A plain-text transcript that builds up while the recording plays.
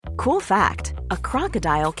Cool fact, a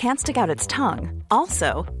crocodile can't stick out its tongue.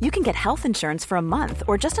 Also, you can get health insurance for a month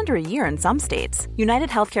or just under a year in some states. United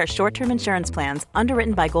Healthcare short-term insurance plans,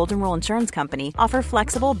 underwritten by Golden Rule Insurance Company, offer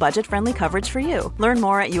flexible, budget-friendly coverage for you. Learn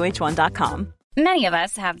more at uh1.com. Many of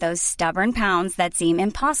us have those stubborn pounds that seem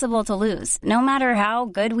impossible to lose, no matter how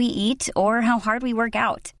good we eat or how hard we work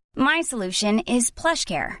out. My solution is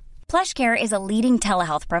PlushCare. PlushCare is a leading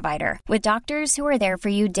telehealth provider with doctors who are there for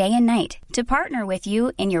you day and night to partner with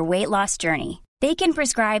you in your weight loss journey. They can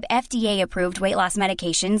prescribe FDA-approved weight loss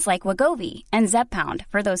medications like Wegovy and Zepbound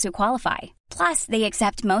for those who qualify. Plus, they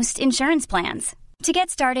accept most insurance plans. To get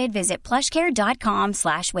started, visit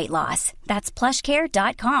plushcare.com/weightloss. That's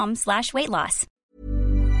plushcare.com/weightloss.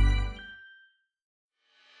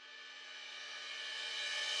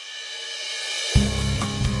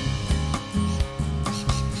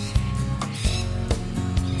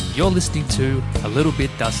 You're listening to A Little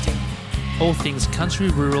Bit Dusty, all things country,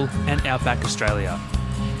 rural and outback Australia.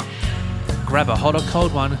 Grab a hot or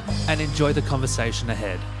cold one and enjoy the conversation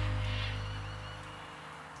ahead.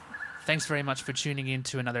 Thanks very much for tuning in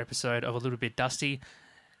to another episode of A Little Bit Dusty.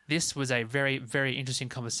 This was a very, very interesting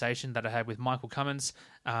conversation that I had with Michael Cummins.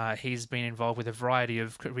 He's been involved with a variety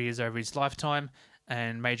of careers over his lifetime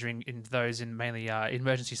and majoring in those in mainly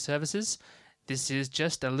emergency services. This is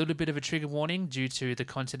just a little bit of a trigger warning due to the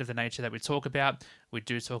content of the nature that we talk about. We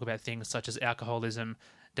do talk about things such as alcoholism,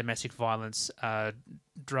 domestic violence,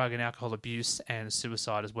 drug and alcohol abuse, and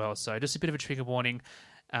suicide as well. So just a bit of a trigger warning.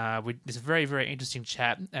 It's a very, very interesting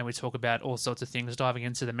chat, and we talk about all sorts of things, diving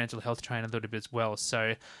into the mental health train a little bit as well.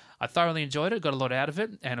 So I thoroughly enjoyed it, got a lot out of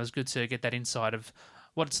it, and it was good to get that insight of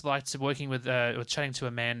what it's like to working with or chatting to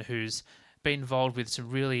a man who's been involved with some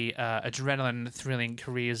really adrenaline-thrilling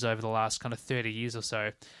careers over the last kind of 30 years or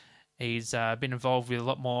so. He's been involved with a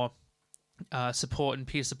lot more support and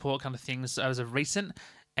peer support kind of things as of recent,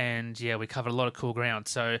 and yeah, we covered a lot of cool ground.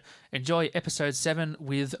 So enjoy episode 7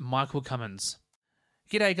 with Michael Cummins.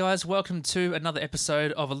 G'day guys, welcome to another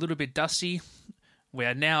episode of A Little Bit Dusty. We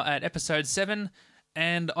are now at episode 7,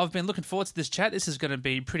 and I've been looking forward to this chat. This is going to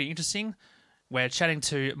be pretty interesting. We're chatting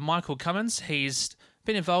to Michael Cummins. He's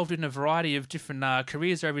been involved in a variety of different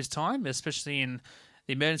careers over his time, especially in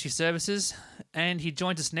the emergency services, and he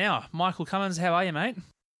joins us now. Michael Cummins, how are you, mate?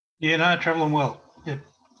 Yeah, no, travelling well. Yep.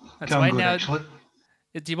 That's going right. good, Now, actually.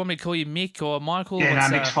 do you want me to call you Mick or Michael? Yeah, no,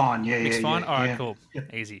 Mick's fine. Yeah, Mick's fine? All right, yeah. cool.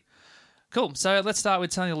 Yep. Easy. Cool. So let's start with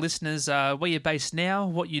telling the listeners where you're based now,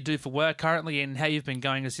 what you do for work currently, and how you've been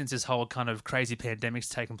going since this whole kind of crazy pandemic's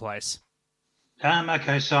taken place.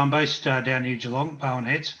 Okay, so I'm based down near Geelong, Bowen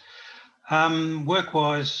Heads.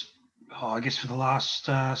 Work-wise, I guess for the last,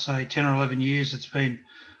 say, 10 or 11 years, it's been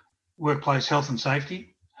workplace health and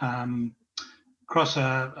safety across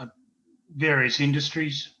various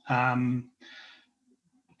industries,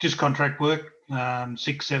 just contract work,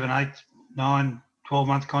 6, 7, 8, 9,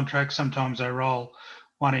 12-month contracts. Sometimes they roll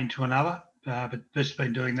one into another, but just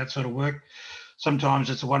been doing that sort of work. Sometimes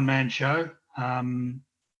it's a one-man show, and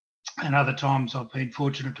other times I've been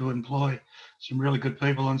fortunate to employ some really good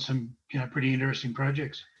people on some pretty interesting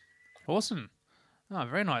projects. Awesome. Oh,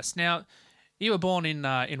 very nice. Now, you were born in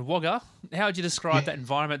Wagga. How would you describe that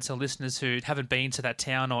environment to listeners who haven't been to that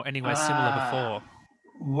town or anywhere similar before?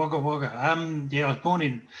 Wagga. I was born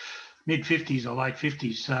in mid-50s or late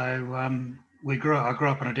 50s, so I grew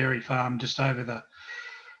up on a dairy farm just over the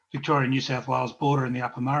Victoria-New South Wales border in the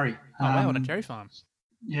Upper Murray. Oh, wow, on a dairy farm.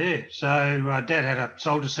 Yeah, so Dad had a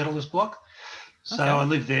soldier settlers block, so I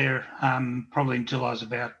lived there probably until I was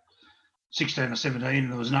about 16 or 17,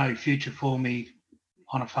 and there was no future for me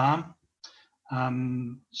on a farm.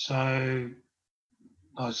 So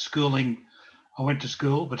I was schooling. I went to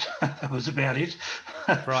school, but that was about it.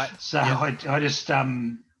 Right. So yep. I just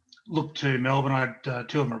looked to Melbourne. I had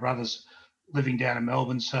two of my brothers living down in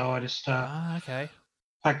Melbourne, so I just packed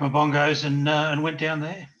my bongos and went down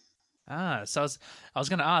there. So I was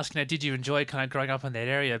going to ask, did you enjoy kind of growing up in that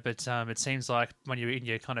area? But it seems like when you're in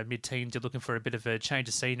your kind of mid-teens, you're looking for a bit of a change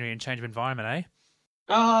of scenery and change of environment, eh?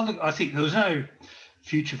 Oh, look, I think there was no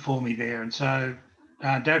future for me there. And so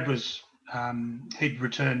Dad was, he'd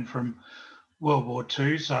returned from World War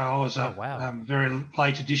II, so I was a very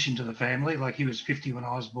late addition to the family. Like he was 50 when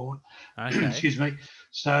I was born. Okay. Excuse me.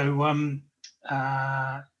 So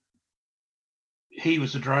he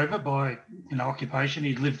was a drover by occupation.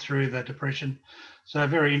 He'd lived through the Depression. So a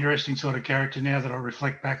very interesting sort of character now that I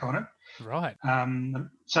reflect back on it. Right.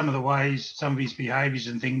 Some of the ways, some of his behaviours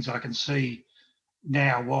and things I can see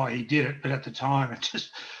now why he did it, but at the time it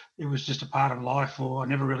was just a part of life, or I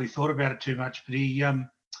never really thought about it too much. But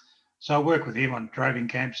so I worked with him on droving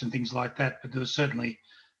camps and things like that, but there was certainly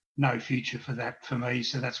no future for that for me.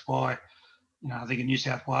 So that's why, I think in New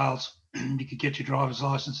South Wales, you could get your driver's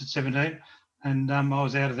license at 17, and I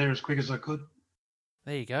was out of there as quick as I could.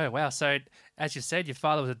 There you go. Wow. So, as you said, your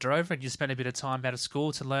father was a drover, and you spent a bit of time out of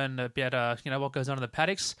school to learn about, what goes on in the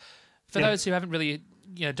paddocks. For those who haven't really,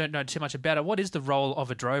 don't know too much about it, what is the role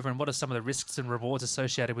of a drover, and what are some of the risks and rewards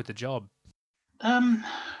associated with the job?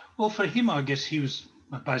 Well, for him, I guess he was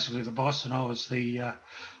basically the boss, and I was the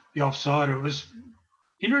offsider. It was,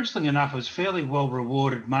 interesting enough, it was fairly well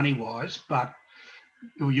rewarded money wise, but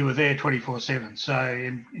you were there 24/7. So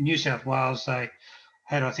in New South Wales, they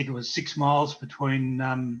had, I think it was 6 miles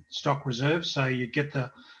between stock reserves. So you'd get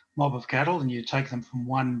the mob of cattle and you take them from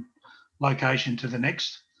one location to the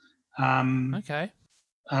next. Okay.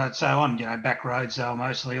 So on, back roads they were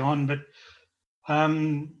mostly on. But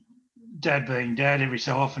Dad being Dad, every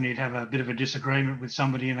so often he'd have a bit of a disagreement with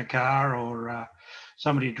somebody in a car, or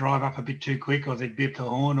somebody would drive up a bit too quick, or they'd beep the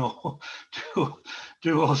horn, or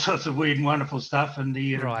do all sorts of weird and wonderful stuff. And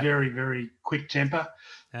he had a very, very quick temper.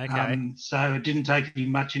 Okay. So it didn't take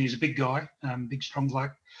him much, and he's a big guy, big strong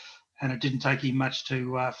bloke, and it didn't take him much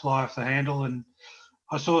to fly off the handle. And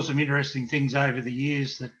I saw some interesting things over the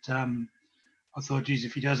years that I thought, geez,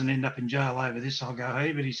 if he doesn't end up in jail over this, I'll go,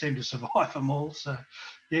 hey, but he seemed to survive them all. So,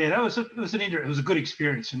 yeah, it was a good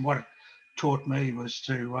experience, and what it taught me was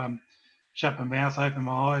to shut my mouth, open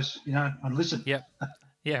my eyes, and listen. Yep.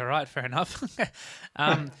 Yeah, right. Fair enough.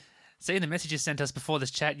 See, in the message you sent us before this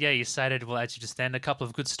chat, you stated, well, as you just then, a couple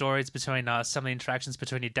of good stories between some of the interactions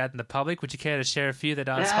between your dad and the public. Would you care to share a few that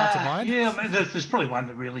sparked to mind? Yeah, I mean, there's probably one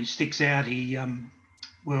that really sticks out. We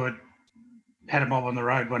had a mob on the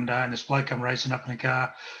road one day, and this bloke come racing up in a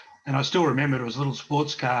car, and I still remember it was a little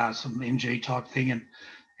sports car, some MG type thing, and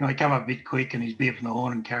he come up a bit quick, and he's beeping the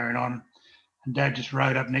horn and carrying on. And Dad just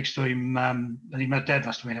rode up next to him, and Dad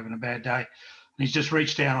must have been having a bad day. And he's just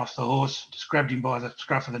reached down off the horse, just grabbed him by the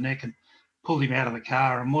scruff of the neck and pulled him out of the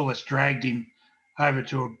car, and more or less dragged him over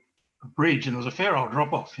to a bridge. And there was a fair old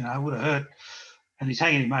drop-off, it would have hurt. And he's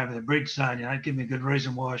hanging him over the bridge saying, give me a good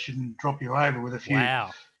reason why I shouldn't drop you over, with a few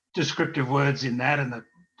descriptive words in that, and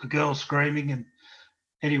the girl screaming. And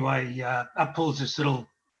anyway, up pulls this little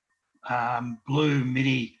blue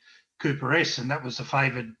Mini Cooper S, and that was the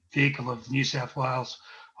favoured vehicle of New South Wales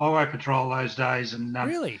Highway Patrol those days. And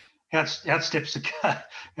really? Out steps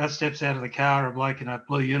out of the car a bloke in a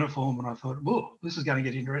blue uniform, and I thought, whoa, this is going to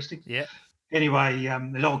get interesting. Yeah. Anyway,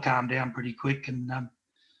 it all calmed down pretty quick, and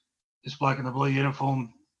this bloke in the blue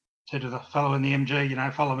uniform said to the fellow in the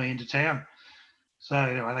MG, follow me into town. So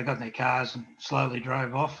anyway, they got in their cars and slowly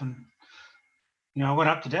drove off, and I went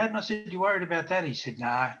up to Dad and I said, "You worried about that?" He said,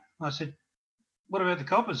 "No." I said, "What about the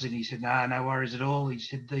coppers?" And he said, "No, no worries at all." He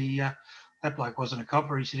said, that bloke wasn't a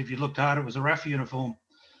copper. He said, "If you looked hard, it was a RAF uniform."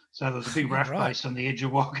 So there was a big RAF base on the edge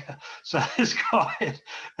of Wagga. So this guy,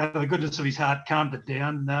 out of the goodness of his heart, calmed it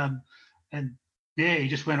down. And yeah, he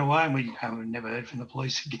just went away, and we never heard from the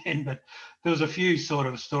police again. But there was a few sort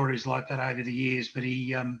of stories like that over the years. But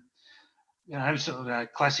he, sort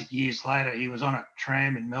of classic years later, he was on a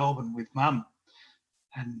tram in Melbourne with Mum,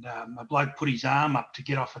 and a bloke put his arm up to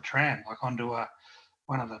get off a tram, like onto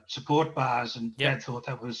one of the support bars, and Dad thought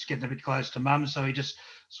that was getting a bit close to Mum, so he just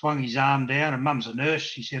swung his arm down, and Mum's a nurse.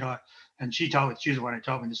 She said, and she was the one who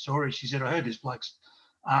told me the story. She said, "I heard this bloke's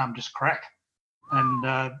arm just crack." And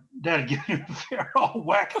Dad had given him a fair old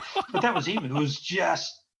whack, but that was him. It was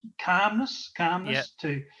just calmness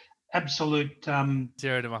to absolute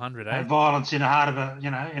 0 to 100, violence in the heart of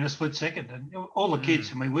in a split second. And all the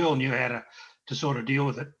kids, we all knew how to sort of deal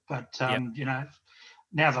with it. But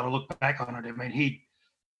now that I look back on it, he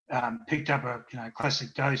picked up a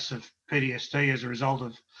classic dose of PTSD as a result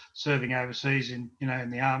of serving overseas in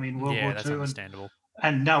the army in World War II. Yeah, that's understandable.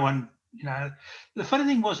 And no one, the funny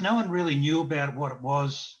thing was, no one really knew about what it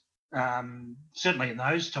was, certainly in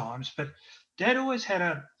those times. But Dad always had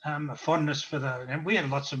a fondness for and we had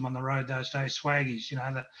lots of them on the road those days, swaggies,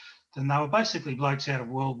 that they were basically blokes out of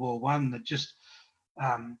World War One that just,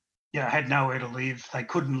 had nowhere to live. They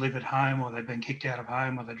couldn't live at home, or they'd been kicked out of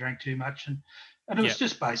home, or they drank too much. And it was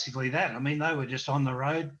just basically that. They were just on the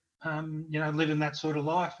road, living that sort of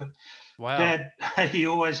life. But wow. Dad, he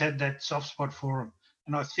always had that soft spot for them.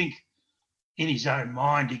 And I think in his own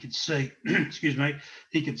mind, he could see,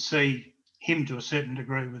 he could see him to a certain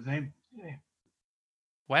degree with them. Yeah.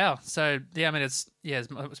 Wow. So, it's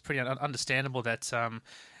pretty understandable that,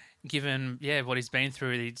 given what he's been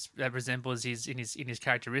through, that resembles his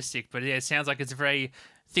characteristic. But it sounds like it's a very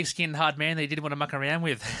thick-skinned, hard man that he didn't want to muck around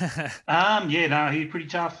with. He's pretty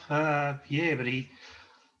tough. But he,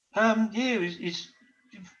 he's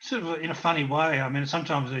sort of in a funny way.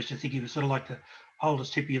 Sometimes I used to think he was sort of like the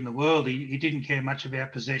oldest hippie in the world. He didn't care much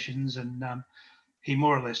about possessions, and he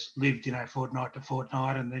more or less lived, fortnight to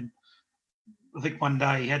fortnight. And then I think one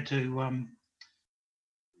day he had to,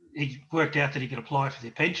 he worked out that he could apply for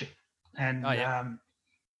the pension. And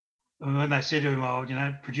when they said to him, "Oh,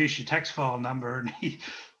 produce your tax file number," and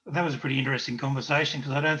that was a pretty interesting conversation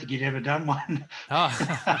because I don't think he'd ever done one. But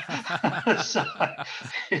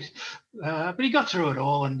he got through it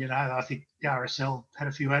all, and I think the RSL had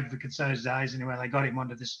a few advocates those days. Anyway, they got him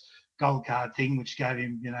onto this gold card thing, which gave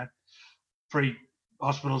him free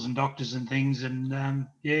hospitals and doctors and things. And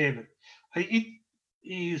but he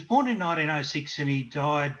was born in 1906 and he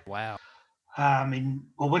died. Wow.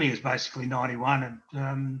 When he was basically 91,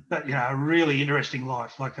 and but a really interesting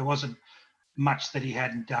life. Like there wasn't much that he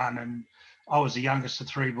hadn't done, and I was the youngest of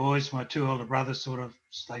three boys. My two older brothers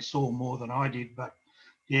they saw more than I did, but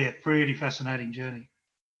yeah, pretty fascinating journey.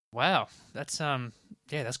 Wow, that's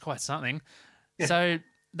that's quite something. Yeah. So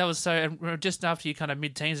that was just after you kind of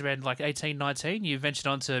mid-teens, around like 18, 19, you ventured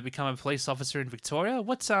on to become a police officer in Victoria.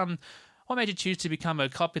 What made you choose to become a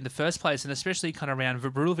cop in the first place, and especially kind of around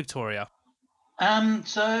rural Victoria?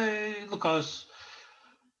 So look,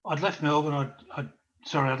 I'd left Melbourne. I'd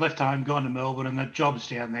left home, gone to Melbourne, and the jobs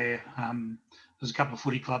down there. There's a couple of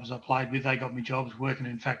footy clubs I played with. They got me jobs working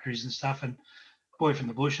in factories and stuff. And boy from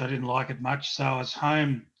the bush, I didn't like it much. So I was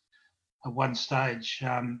home at one stage,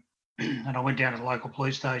 and I went down to the local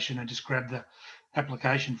police station and just grabbed the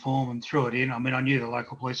application form and threw it in. I mean, I knew the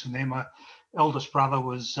local policeman there. My eldest brother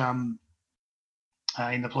was in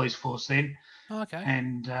the police force then. Oh, okay.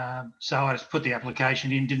 And so I just put the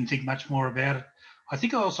application in, didn't think much more about it. I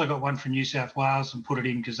think I also got one from New South Wales and put it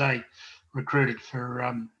in because they recruited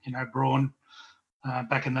for, brawn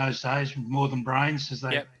back in those days, more than brains as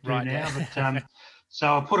they do now. But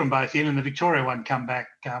so I put them both in, and the Victoria one come back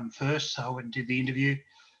first. So I went and did the interview.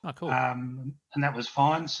 Oh, cool. And that was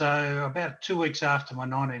fine. So about 2 weeks after my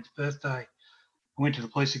 19th birthday, I went to the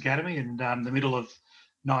police academy, and the middle of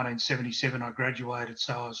 1977 I graduated.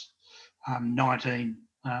 So I was 19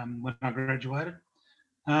 when I graduated.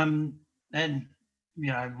 And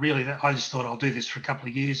really, I just thought I'll do this for a couple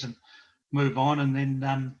of years and move on. And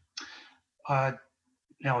then I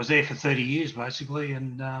was there for 30 years basically.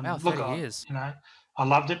 And wow, 30 years. I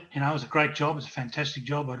loved it. It was a great job. It's a fantastic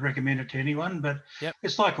job. I'd recommend it to anyone. But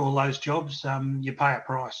It's like all those jobs. You pay a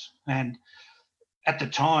price. And at the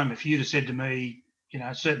time, if you'd have said to me,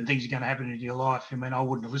 certain things are going to happen in your life, I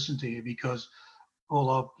wouldn't have listened to you because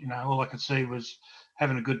all I could see was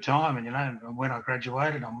having a good time. And when I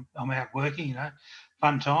graduated, I'm out working.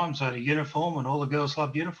 Fun times. I had a uniform, and all the girls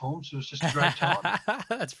loved uniforms. It was just a great time.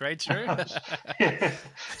 That's very true.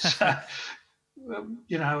 So,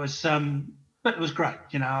 but it was great.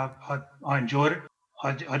 I enjoyed it.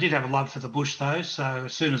 I did have a love for the bush though. So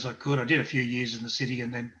as soon as I could, I did a few years in the city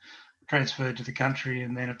and then transferred to the country.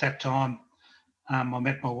 And then at that time, I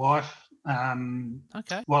met my wife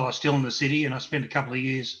while I was still in the city, and I spent a couple of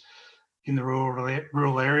years in the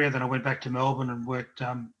rural area. Then I went back to Melbourne and worked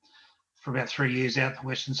for about 3 years out in the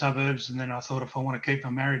western suburbs. And then I thought, if I want to keep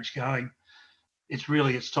my marriage going,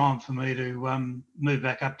 it's time for me to move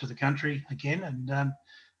back up to the country again. And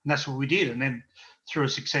that's what we did. And then through a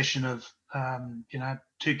succession of,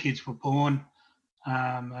 2 kids were born.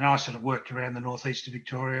 And I sort of worked around the northeast of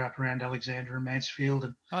Victoria, up around Alexandra and Mansfield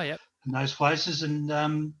and those places. And,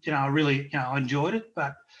 I really, I enjoyed it,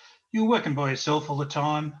 but you were working by yourself all the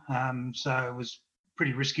time. So it was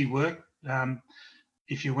pretty risky work.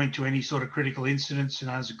 If you went to any sort of critical incidents,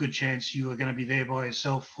 there's a good chance you were going to be there by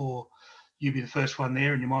yourself, or you'd be the first one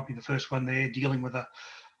there, and you might be the first one there dealing with the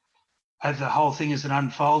whole thing as it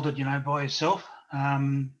unfolded, by yourself.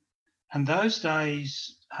 And those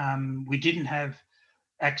days, we didn't have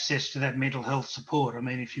access to that mental health support.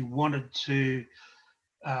 If you wanted to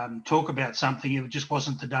talk about something, it just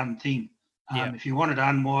wasn't the done thing. If you wanted to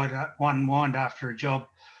unwind after a job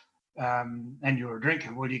and you were a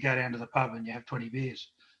drinker, well, you go down to the pub and you have 20 beers.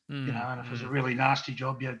 And if it was a really nasty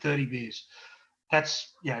job, you had 30 beers.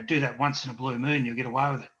 That's, do that once in a blue moon, you'll get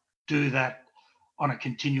away with it. Do that on a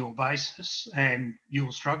continual basis and you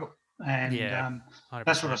will struggle. And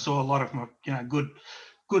that's what I saw a lot of my, good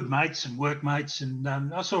mates and workmates. And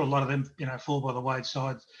I saw a lot of them, fall by the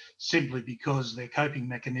wayside simply because their coping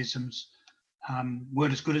mechanisms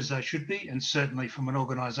weren't as good as they should be. And certainly from an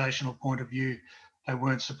organisational point of view, they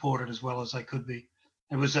weren't supported as well as they could be.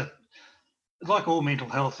 It was like all mental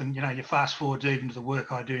health, and, you fast forward even to the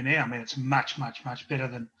work I do now, it's much, much, much better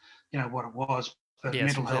than, what it was. But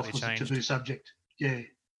mental health was a taboo subject. Yeah.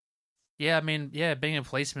 Yeah, I mean, yeah, being a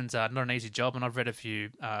policeman's not an easy job, and I've read a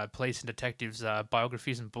few police and detectives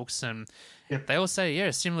biographies and books, and Yep. they all say, yeah,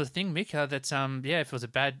 a similar thing, Mick. That yeah, if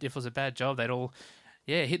it was a bad job, they'd all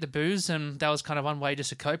hit the booze, and that was kind of one way just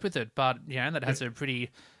to cope with it. But that has a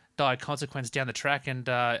pretty dire consequence down the track. And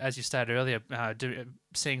as you stated earlier,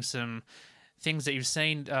 seeing some things that you've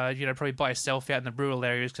seen, probably by yourself out in the rural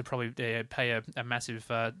areas could probably pay a massive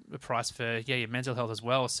price for your mental health as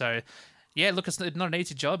well. So. Yeah, look, it's not an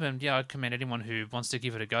easy job, and I commend anyone who wants to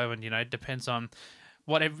give it a go. And it depends on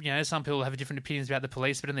whatever. Some people have different opinions about the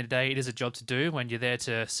police, but at the end of the day, it is a job to do when you're there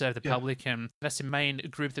to serve the public, and that's the main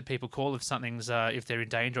group that people call if something's if they're in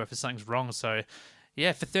danger or if something's wrong. So,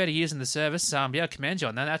 yeah, for 30 years in the service, I commend you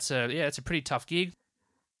on that. It's a pretty tough gig.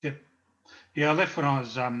 Yeah, I left when I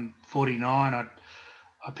was 49.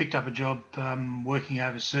 I picked up a job working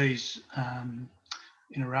overseas in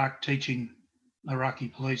Iraq, teaching Iraqi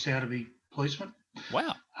police how to be policemen.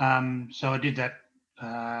 Wow. So I did that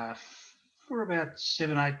for about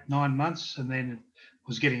 7, 8, 9 months, and then it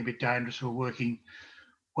was getting a bit dangerous. We were working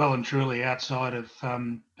well and truly outside of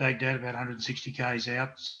Baghdad, about 160 k's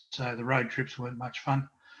out, so the road trips weren't much fun.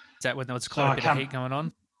 Is that when there was quite a bit of heat going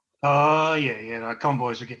on? Oh, yeah. The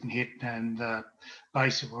convoys were getting hit, and the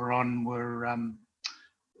base that we're on were a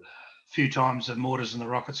few times the mortars and the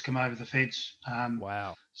rockets come over the fence.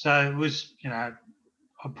 Wow. So it was,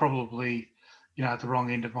 I'm probably, at the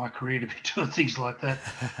wrong end of my career to be doing things like that.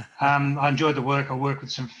 I enjoyed the work. I worked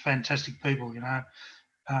with some fantastic people,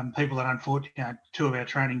 people that unfortunately, 2 of our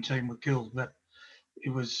training team were killed. But it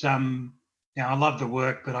was, I loved the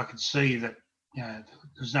work, but I could see that,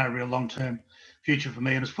 there's no real long-term future for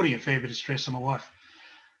me. And it was putting a fair bit of stress on my wife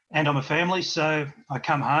and on my family. So I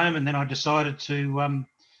come home, and then I decided to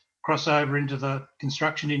cross over into the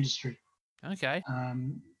construction industry. Okay.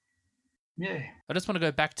 Yeah. I just want to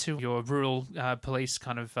go back to your rural police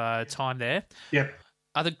kind of time there. Yep.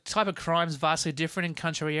 Are the type of crimes vastly different in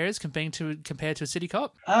country areas compared to a city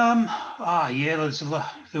cop? Yeah. There was a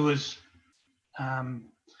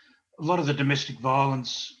lot of the domestic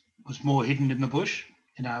violence was more hidden in the bush.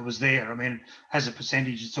 It was there. I mean, as a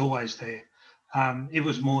percentage, it's always there. It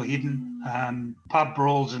was more hidden. Pub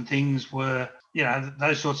brawls and things were,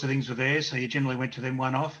 those sorts of things were there. So you generally went to them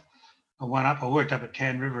one up. I worked up at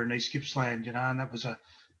Can River in East Gippsland, and that was a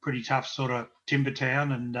pretty tough sort of timber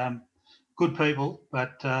town, and good people.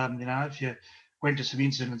 But, if you went to some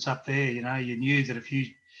incidents up there, you knew that if you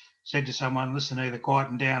said to someone, listen, either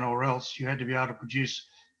quieten down or else, you had to be able to produce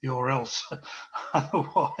the or else.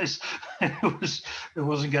 Otherwise, it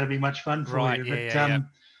wasn't going to be much fun for you.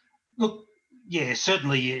 Look,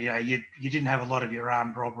 certainly, you didn't have a lot of your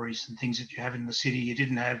armed robberies and things that you have in the city. You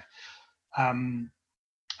didn't have...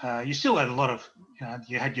 you still had a lot of,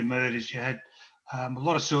 you had your murders, you had a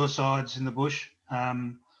lot of suicides in the bush.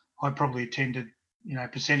 I probably attended,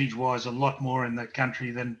 percentage-wise, a lot more in the country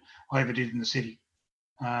than I ever did in the city.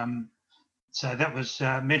 So that was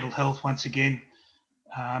mental health once again.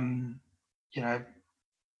 It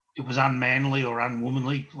was unmanly or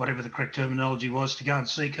unwomanly, whatever the correct terminology was, to go and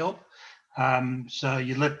seek help. So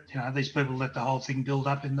you let, these people let the whole thing build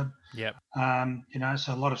up in them. Yep.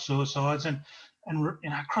 So a lot of suicides and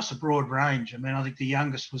across a broad range. I mean, I think the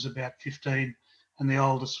youngest was about 15 and the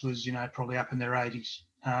oldest was, probably up in their 80s.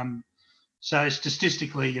 So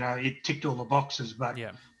statistically, it ticked all the boxes, but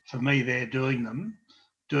for me, they're doing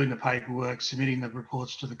the paperwork, submitting the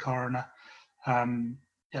reports to the coroner.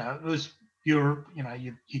 It was you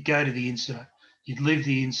go to the incident, you'd live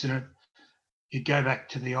the incident, you'd go back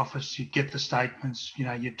to the office, you'd get the statements,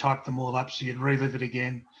 you'd type them all up, so you'd relive it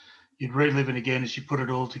again. You'd relive it again as you put it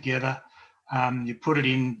all together. You put it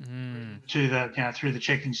in to the through the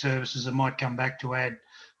checking services. It might come back to add,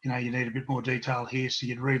 you need a bit more detail here, so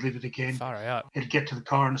you'd relive it again. Far out. It'd get to the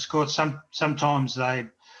coroner's court. Sometimes they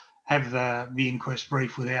have the inquest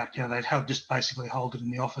brief without, they'd just basically hold it in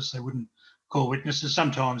the office. They wouldn't call witnesses.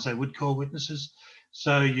 Sometimes they would call witnesses.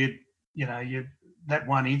 So that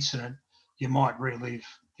one incident you might relive,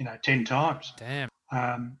 10 times. Damn.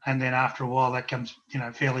 And then after a while, that comes,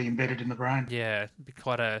 fairly embedded in the brain. Yeah, it'd be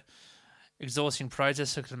quite a exhausting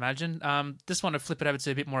process, I can imagine. Just want to flip it over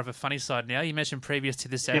to a bit more of a funny side now. You mentioned previous to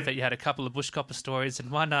this that you had a couple of bushcopper stories and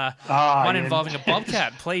one involving a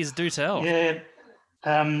bobcat. Please do tell. Yeah,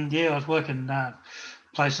 I was working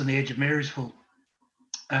place on the edge of Marysville.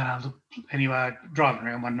 Anyway, driving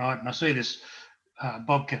around one night and I see this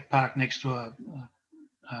bobcat parked next to a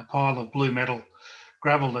pile of blue metal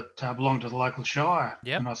gravel that belonged to the local shire.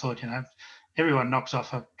 Yep. And I thought, everyone knocks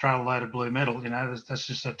off a trailer load of blue metal. That's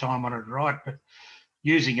just a time-honoured right. But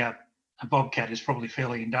using a a Bobcat is probably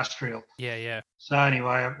fairly industrial. Yeah. So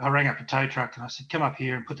anyway, I rang up a tow truck and I said, come up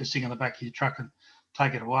here and put this thing on the back of your truck and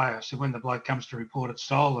take it away. I said, when the bloke comes to report it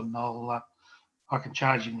stolen, I can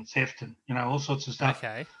charge him with theft and, all sorts of stuff.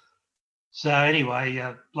 Okay. So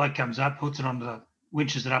anyway, bloke comes up,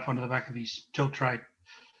 winches it up onto the back of his tilt tray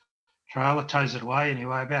trailer, tows it away.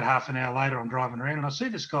 Anyway, about half an hour later, I'm driving around and I see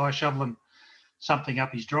this guy shoveling something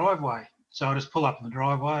up his driveway. So I just pull up in the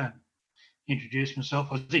driveway and introduce myself.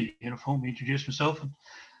 I was in uniform, introduced myself, and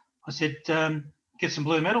I said, get some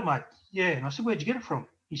blue metal, mate. Yeah. And I said, where'd you get it from?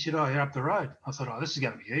 He said, oh, you're up the road. I thought, this is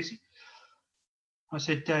going to be easy. I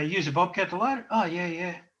said, use a Bobcat to load it? Oh,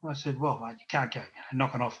 yeah. I said, well, mate, you can't go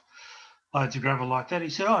knocking off loads of gravel like that. He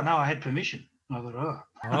said, oh, no, I had permission. I thought,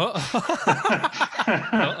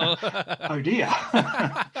 oh dear.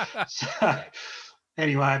 So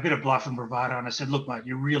anyway, a bit of bluff and bravado. And I said, look, mate,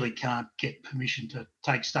 you really can't get permission to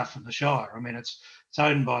take stuff from the Shire. I mean, it's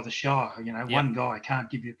owned by the Shire. Yep. One guy can't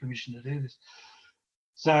give you permission to do this.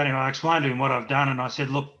 So anyway, I explained to him what I've done. And I said,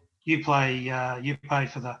 look, you pay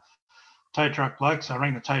for the tow truck bloke. So I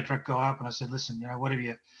rang the tow truck guy up and I said, listen,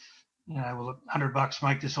 whatever will $100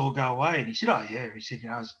 make this all go away? And he said, oh, yeah. He said,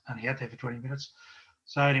 I was only out there for 20 minutes.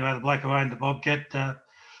 So anyway, the bloke who owned the Bobcat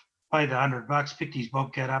paid the $100, picked his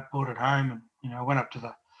Bobcat up, brought it home, and, went up to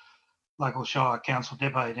the local Shire Council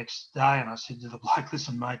depot next day. And I said to the bloke,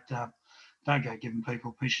 listen, mate, don't go giving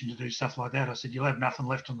people permission to do stuff like that. I said, you'll have nothing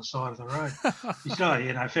left on the side of the road. He said, oh,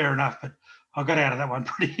 yeah, no, fair enough. But I got out of that one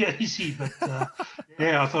pretty easy. But, I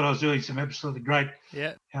thought I was doing some absolutely great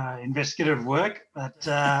investigative work. But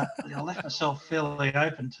I left myself fairly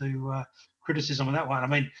open to criticism on that one. I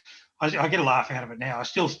mean, I get a laugh out of it now. I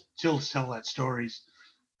still tell that stories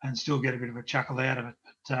and still get a bit of a chuckle out of it.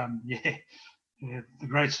 But, the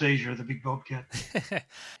great seizure of the big Bobcat.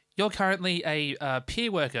 You're currently a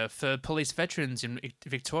peer worker for police veterans in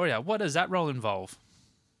Victoria. What does that role involve?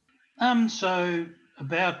 So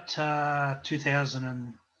about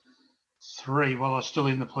 2003, while I was still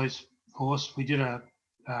in the police force, we did a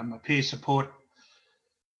peer support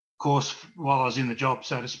course while I was in the job,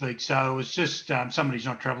 so to speak. So it was just somebody's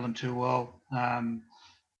not travelling too well.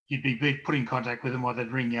 You'd be put in contact with them, or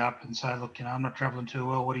they'd ring you up and say, look, I'm not travelling too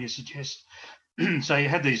well. What do you suggest? So you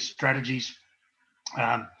had these strategies.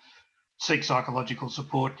 Seek psychological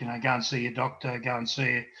support, go and see a doctor, go and see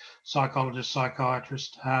a psychologist,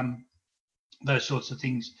 psychiatrist, those sorts of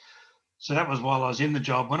things. So that was while I was in the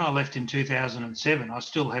job. When I left in 2007, I was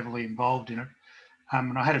still heavily involved in it.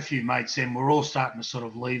 And I had a few mates then. We're all starting to sort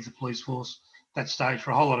of leave the police force that stage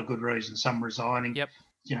for a whole lot of good reasons. Some resigning,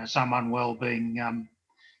 some unwell, being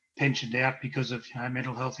pensioned out because of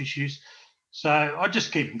mental health issues. So I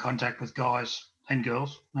just keep in contact with guys and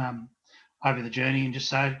girls over the journey and just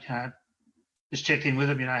say, just check in with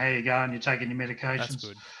them, how you going, you're taking your medications, That's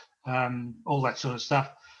good. All that sort of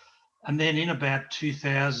stuff. And then in about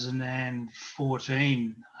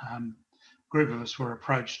 2014, a group of us were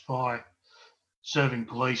approached by serving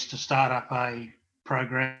police to start up a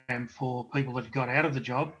program for people that had got out of the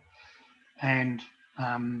job and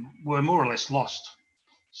were more or less lost.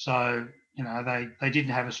 So, they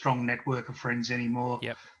didn't have a strong network of friends anymore.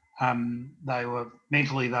 Yep. They were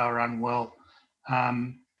unwell.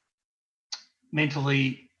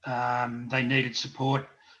 Mentally, they needed support,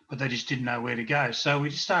 but they just didn't know where to go. So we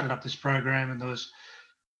just started up this program, and there was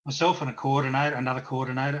myself and another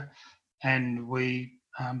coordinator, and we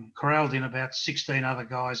corralled in about 16 other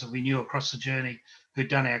guys that we knew across the journey who'd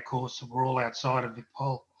done our course that were all outside of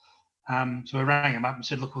VicPol. So we rang them up and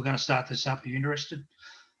said, look, we're going to start this up. Are you interested?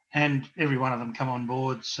 And every one of them come on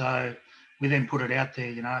board. So we then put it out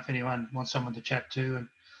there, if anyone wants someone to chat to.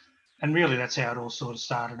 And really that's how it all sort of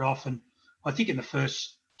started off. And I think in the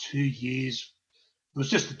first 2 years, it was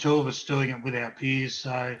just the two of us doing it with our peers.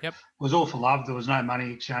 So It was all for love. There was no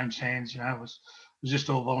money exchanged hands. It was just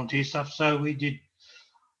all volunteer stuff. So we did,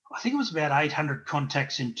 I think it was about 800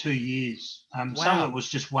 contacts in 2 years. Wow. Some of it was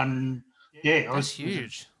just one. Yeah, that's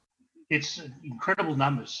huge. It's incredible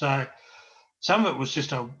numbers. So some of it was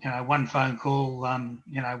just a one phone call.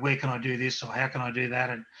 Where can I do this or how can I do that?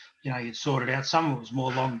 And you'd sort it out. Some of it was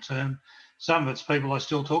more long term. Some of it's people I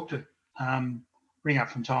still talk to. Ring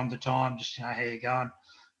up from time to time, just, how you going,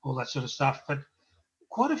 all that sort of stuff. But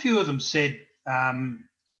quite a few of them said,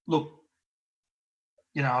 look,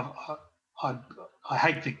 I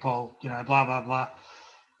hate VicPol, blah, blah, blah,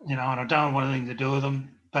 and I don't want anything to do with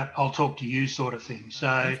them, but I'll talk to you sort of thing.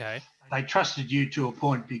 So they trusted you to a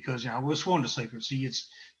point because, we're sworn to secrecy. It's,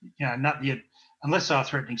 unless they were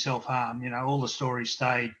threatening self-harm, all the stories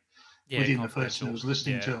stayed within the person who was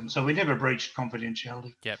listening to them. So we never breached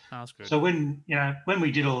confidentiality. Yep, that's good. So when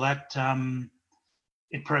we did all that,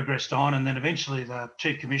 it progressed on, and then eventually the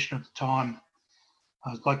Chief Commissioner at the time,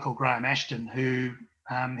 was a bloke called Graham Ashton, who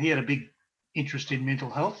he had a big interest in mental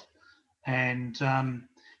health, and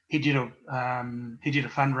he did a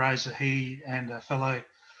fundraiser. He and a fellow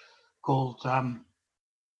called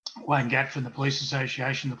Wayne Gatt from the Police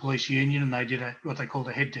Association, the police union, and they did what they called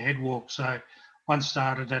a head-to-head walk. So one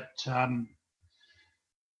started at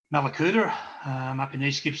Mallacoota up in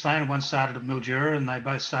East Gippsland, and one started at Mildura, and they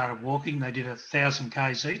both started walking. They did 1,000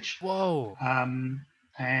 k's each. Whoa!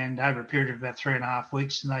 And over a period of about 3.5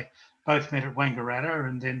 weeks, and they both met at Wangaratta,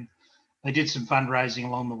 and then they did some fundraising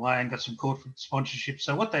along the way and got some corporate sponsorship.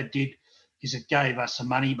 So what they did is it gave us a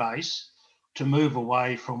money base to move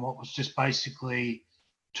away from what was just basically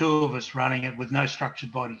two of us running it with no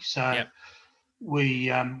structured body. So we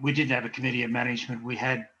didn't have a committee of management. We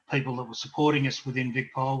had people that were supporting us within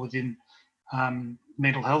VicPol, within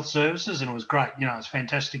mental health services, and it was great. It was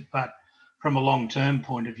fantastic. But from a long-term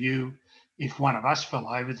point of view, if one of us fell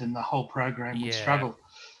over, then the whole program would struggle.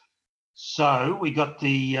 So we got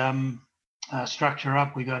the structure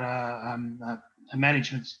up. We got a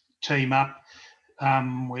management team up.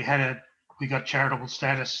 We got charitable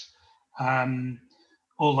status,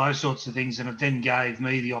 all those sorts of things, and it then gave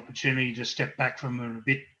me the opportunity to step back from it a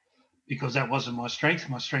bit, because that wasn't my strength.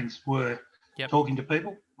 My strengths were talking to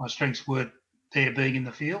people. My strengths were there being in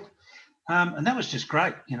the field, and that was just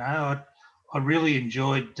great. I really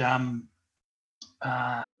enjoyed.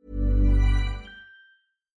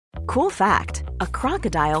 Cool fact, a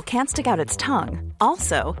crocodile can't stick out its tongue.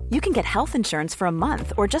 Also, you can get health insurance for a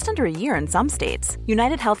month or just under a year in some states.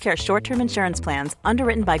 United Healthcare short-term insurance plans,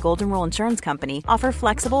 underwritten by Golden Rule Insurance Company, offer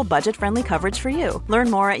flexible, budget-friendly coverage for you.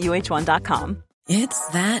 Learn more at uh1.com. It's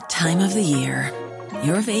that time of the year.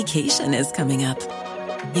 Your vacation is coming up.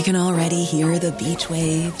 You can already hear the beach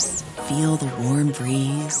waves, feel the warm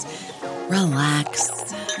breeze,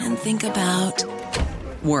 relax, and think about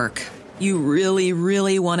work. You really,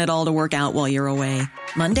 really want it all to work out while you're away.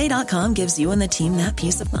 Monday.com gives you and the team that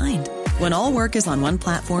peace of mind. When all work is on one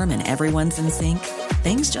platform and everyone's in sync,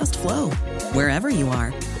 things just flow. Wherever you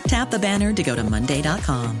are, tap the banner to go to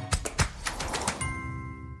Monday.com.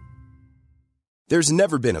 There's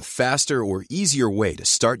never been a faster or easier way to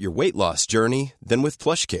start your weight loss journey than with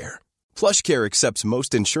PlushCare. PlushCare accepts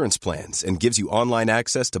most insurance plans and gives you online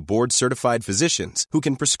access to board-certified physicians who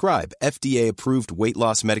can prescribe FDA-approved weight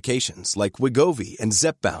loss medications like Wegovy and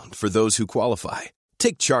Zepbound for those who qualify.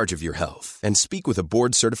 Take charge of your health and speak with a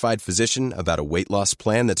board-certified physician about a weight loss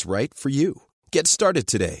plan that's right for you. Get started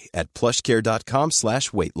today at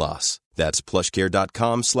plushcare.com/weight loss. That's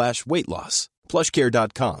plushcare.com/weight loss.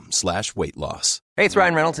 plushcare.com/weight loss. Hey, it's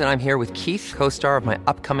Ryan Reynolds, and I'm here with Keith, co-star of my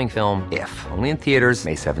upcoming film, If, only in theaters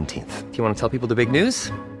May 17th. Do you want to tell people the big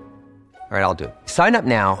news? All right, I'll do it. Sign up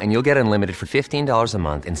now and you'll get unlimited for $15 a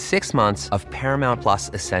month and 6 months of Paramount Plus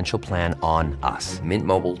Essential Plan on us.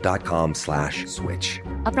 MintMobile.com/switch.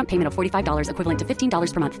 Upfront payment of $45 equivalent to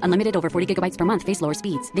 $15 per month. Unlimited over 40 gigabytes per month. Face lower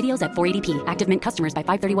speeds. Videos at 480p. Active Mint customers by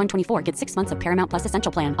 531.24 get 6 months of Paramount Plus Essential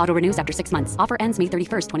Plan. Auto renews after 6 months. Offer ends May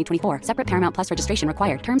 31st, 2024. Separate Paramount Plus registration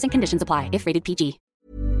required. Terms and conditions apply if rated PG.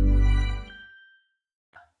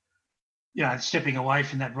 Stepping away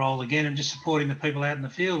from that role again and just supporting the people out in the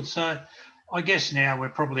field. So I guess now we're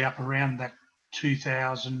probably up around that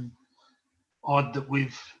 2,000 odd that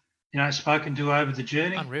we've, spoken to over the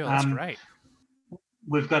journey. Unreal, that's great.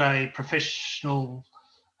 We've got a professional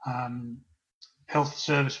health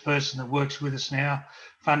service person that works with us now,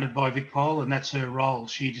 funded by VicPol, and that's her role.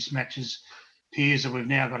 She just matches peers, and we've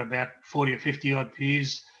now got about 40 or 50 odd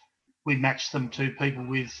peers. We match them to people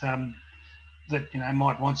with that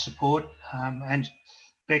might want support, and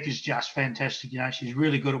Becca's just fantastic. She's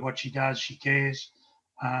really good at what she does. She cares,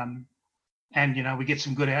 and we get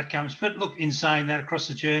some good outcomes. But look, in saying that, across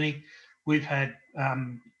the journey, we've had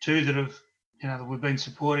two that have that we've been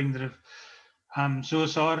supporting that have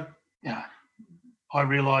suicided. I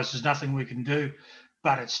realise there's nothing we can do,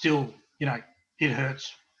 but it's still it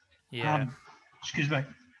hurts. Yeah. Excuse me,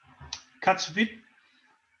 cuts a bit,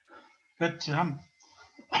 but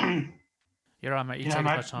You're right, mate. You take as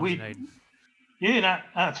much time as you need. Yeah, no,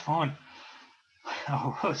 it's fine.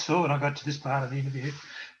 I saw when I got to this part of the interview.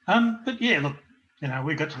 But yeah, look,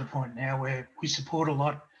 we got to the point now where we support a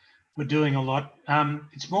lot. We're doing a lot.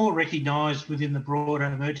 It's more recognised within the broader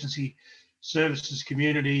emergency services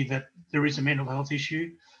community that there is a mental health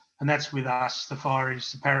issue, and that's with us, the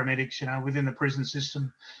fireys, the paramedics, within the prison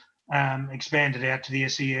system, expanded out to the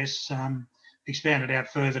SES, expanded out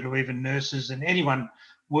further to even nurses and anyone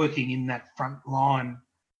working in that front line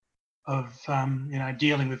of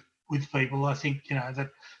dealing with people. I think that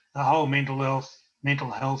the whole mental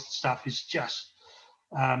health stuff is just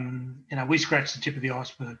we scratched the tip of the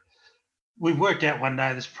iceberg. We've worked out one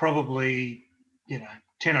day there's probably,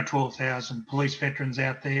 10 or 12,000 police veterans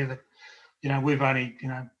out there that, we've only,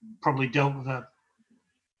 probably dealt with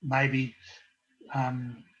maybe,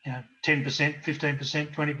 10%,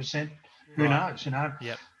 15%, 20%, who knows,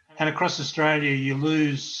 Yep. And across Australia, you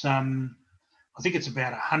lose, I think it's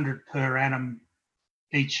about 100 per annum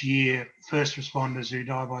each year, first responders who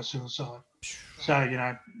die by suicide.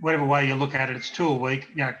 So, whatever way you look at it, it's 2 a week,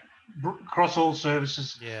 across all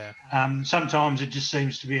services. Yeah. Sometimes it just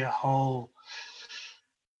seems to be a whole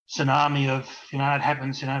tsunami of, it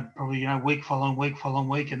happens, probably, week following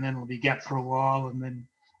week, and then it'll be gap for a while. And then,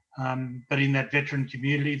 but in that veteran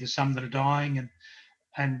community, there's some that are dying.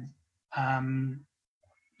 And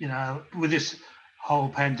with this whole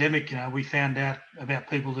pandemic, we found out about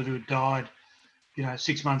people that had died,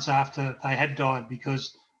 6 months after they had died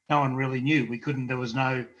because no one really knew. There was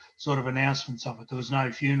no sort of announcements of it. There was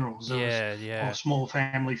no funerals. There was small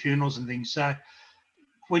family funerals and things. So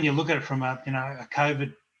when you look at it from a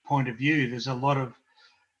COVID point of view, there's a lot of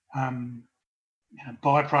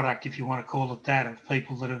byproduct, if you want to call it that, of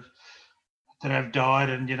people that have died.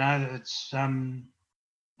 And it's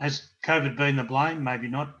has COVID been the blame? Maybe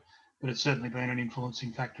not, but it's certainly been an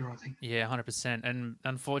influencing factor, I think. Yeah, 100%. And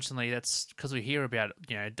unfortunately, that's because we hear about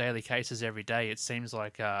daily cases every day. It seems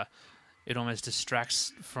like it almost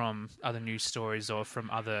distracts from other news stories or from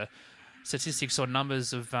other statistics or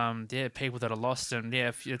numbers of people that are lost. And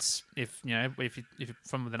if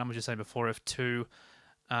from the numbers you're saying before, if 2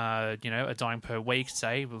 are dying per week,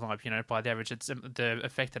 say, by the average, it's the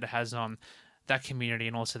effect that it has on that community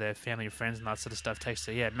and also their family and friends and that sort of stuff takes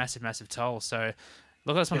a massive toll. So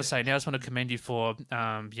look, I just want to say now, I just want to commend you for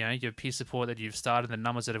your peer support that you've started, the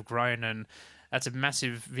numbers that have grown, and that's a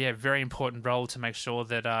massive, very important role to make sure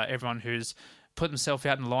that everyone who's put themselves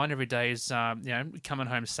out in line every day is coming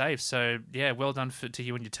home safe. So well done to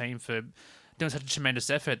you and your team for doing such a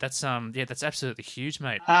tremendous effort. That's that's absolutely huge,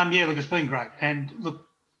 mate. Look, it's been great, and look,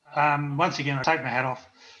 once again, I take my hat off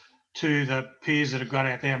to the peers that have got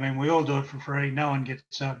out there. I mean, we all do it for free. No one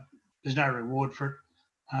gets there's no reward for it.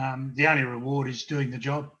 The only reward is doing the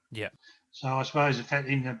job. Yeah. So I suppose if that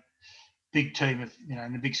in the big team of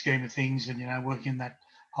in the big scheme of things, and working in that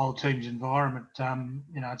whole team's environment,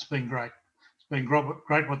 it's been great. It's been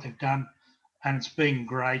great what they've done, and it's been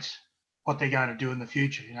great what they're going to do in the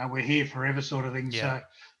future. We're here forever, sort of thing. Yeah.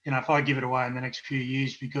 So if I give it away in the next few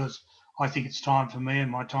years because I think it's time for me and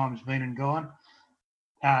my time's been and gone,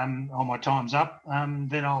 or my time's up,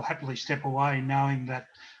 then I'll happily step away, knowing that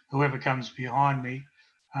whoever comes behind me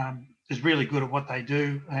is really good at what they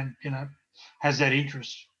do, and has that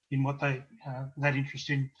interest in what they that interest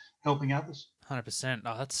in helping others. 100%.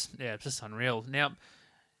 Oh, it's just unreal. Now,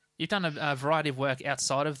 you've done a variety of work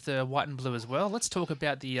outside of the white and blue as well. Let's talk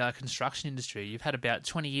about the construction industry. You've had about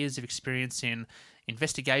 20 years of experience in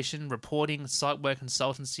investigation, reporting, site work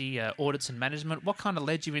consultancy, audits and management. What kind of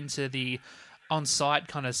led you into the on-site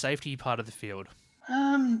kind of safety part of the field?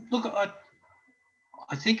 Look, I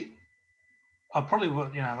think I probably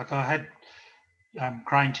would, I had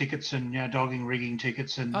crane tickets and dogging, rigging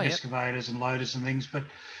tickets and excavators and loaders and things, but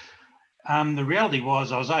the reality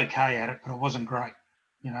was I was okay at it, but I wasn't great,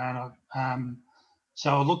 and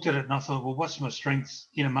so I looked at it and I thought, well, what's my strengths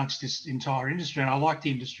in amongst this entire industry? And I like the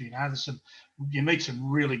industry. There's you meet some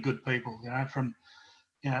really good people, from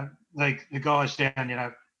the guys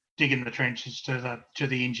down, digging the trenches to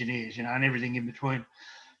the engineers, and everything in between.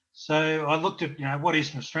 So I looked at, what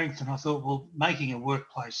is my strength? And I thought, well, making a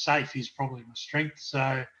workplace safe is probably my strength.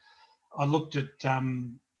 So I looked at, I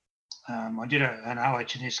did an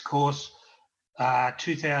OH&S course.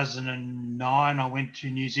 2009, I went to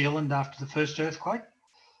New Zealand after the first earthquake.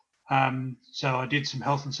 So I did some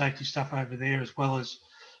health and safety stuff over there, as well as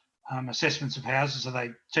assessments of houses. So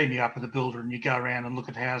they team you up with a builder and you go around and look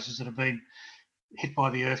at houses that have been hit by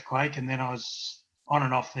the earthquake. And then I was on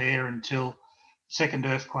and off there until second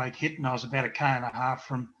earthquake hit, and I was about 1.5 km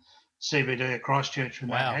from CBD of Christchurch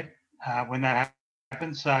when that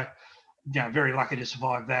happened. So, very lucky to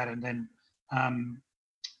survive that. And then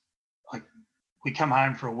we come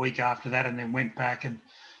home for a week after that, and then went back, and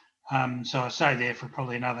so I stayed there for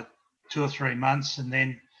probably another 2 or 3 months, and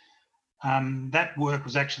then that work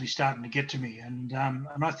was actually starting to get to me, and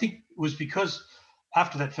I think it was because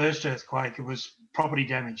after that first earthquake, it was property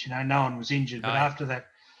damage. No one was injured, but after that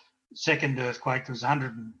second earthquake, there was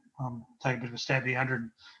 100, take a bit of a stab here,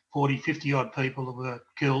 140, 50 odd people that were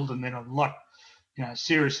killed, and then a lot,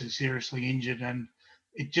 seriously injured. And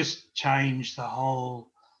it just changed the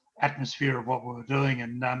whole atmosphere of what we were doing.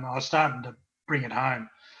 And I was starting to bring it home.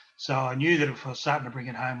 So I knew that if I was starting to bring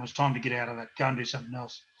it home, it was time to get out of that, go and do something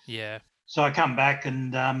else. Yeah. So I come back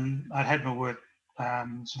and I'd had my work,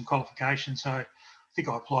 some qualifications. So I think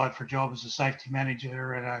I applied for a job as a safety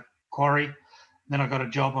manager at a quarry. Then I got a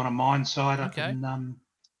job on a mine site up in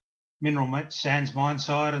mineral sands mine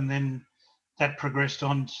site, and then that progressed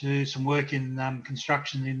on to some work in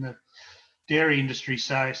construction in the dairy industry.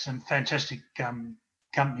 So some fantastic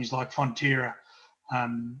companies like Fonterra. I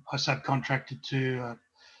subcontracted to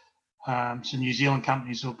some New Zealand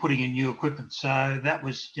companies who were putting in new equipment. So that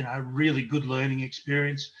was, a really good learning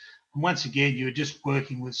experience. And once again, you were just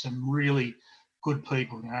working with some really good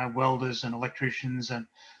people, welders and electricians and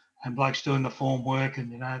blokes doing the form work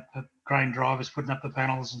and, crane drivers putting up the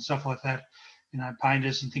panels and stuff like that,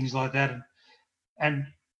 painters and things like that. And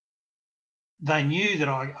they knew that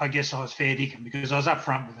I guess I was fair dinkum because I was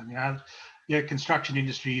upfront with them. Construction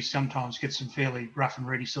industry sometimes gets some fairly rough and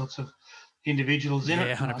ready sorts of individuals in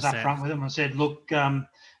it. And I was upfront with them. I said, look,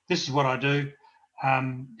 this is what I do.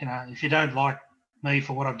 If you don't like me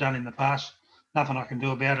for what I've done in the past, nothing I can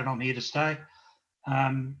do about it. I'm here to stay.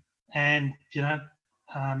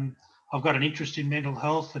 I've got an interest in mental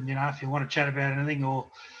health, and if you want to chat about anything, or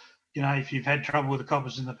if you've had trouble with the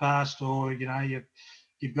coppers in the past, or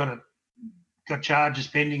you've got charges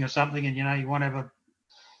pending or something, and you want to have a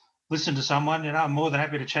listen to someone, I'm more than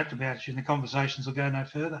happy to chat about it, and the conversations will go no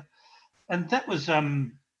further. And that was I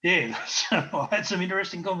had some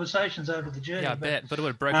interesting conversations over the journey. Yeah, I bet. But it would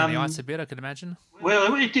have broken the ice a bit, I could imagine.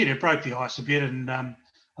 Well, it did. It broke the ice a bit, and I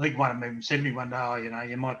think one of them said to me one day,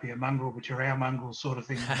 you might be a mongrel, but you're our mongrel, sort of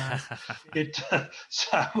thing.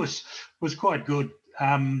 So it was quite good.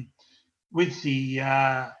 With the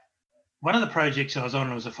one of the projects I was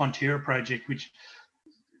on was a Fonterra project, which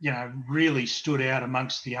really stood out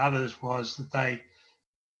amongst the others was that they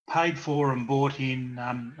paid for and brought in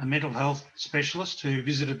a mental health specialist who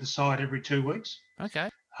visited the site every 2 weeks. Okay.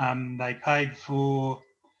 They paid for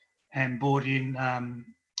and brought in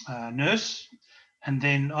a nurse. And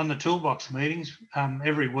then on the toolbox meetings,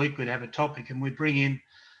 every week we'd have a topic, and we'd bring in,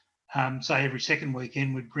 say every second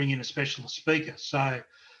weekend, we'd bring in a specialist speaker. So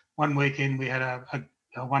one weekend we had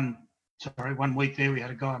one week there we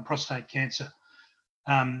had a guy on prostate cancer.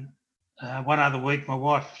 One other week, my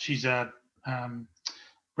wife, she's a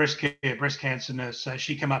breast cancer nurse, so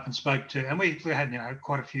she came up and spoke to, and we had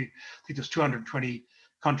quite a few. I think there was 220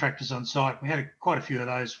 contractors on site. We had quite a few of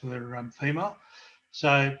those were female.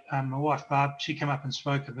 So my wife Barb, she came up and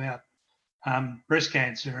spoke about breast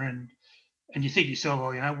cancer, and you think to yourself,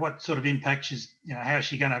 well, what sort of impact is, how is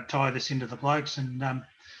she going to tie this into the blokes? And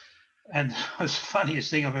it was the funniest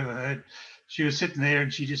thing I've ever heard. She was sitting there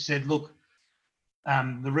and she just said, look,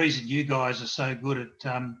 the reason you guys are so good at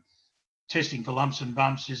testing for lumps and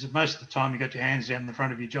bumps is that most of the time you got your hands down the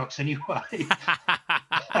front of your jocks anyway.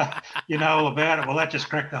 You know all about it. Well, that just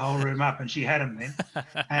cracked the whole room up, and she had them then.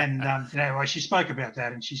 And she spoke about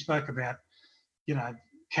that, and she spoke about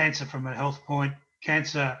cancer from a health point,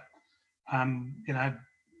 cancer,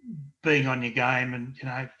 being on your game,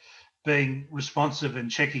 and being responsive and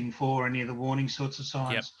checking for any of the warning sorts of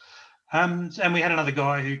signs. Yep. And we had another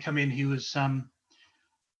guy who come in. He was a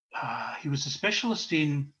specialist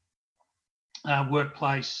in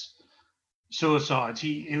workplace suicides.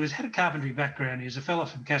 He had a carpentry background. He was a fellow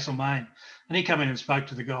from Castlemaine, and he come in and spoke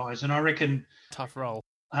to the guys. And I reckon tough role.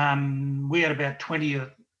 We had about 20.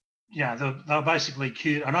 They were basically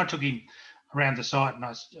queued, and I took him around the site, and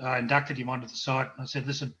I inducted him onto the site. And I said,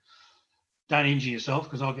 "Listen, don't injure yourself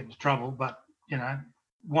because I'll get into trouble, but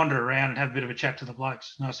wander around and have a bit of a chat to the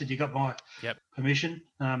blokes." And I said, "You got my permission?"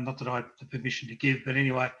 Not that I had the permission to give, but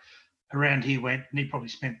anyway. Around he went, and he probably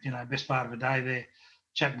spent, best part of a day there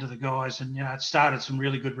chatting to the guys, and, it started some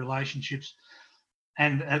really good relationships.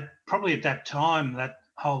 And probably at that time, that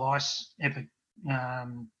whole ice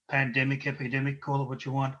epidemic, call it what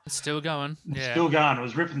you want. It's still going. It's still going. It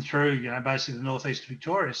was ripping through, basically the northeast of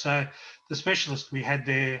Victoria. So the specialist we had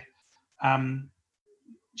there,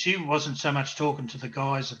 she wasn't so much talking to the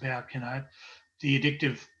guys about, the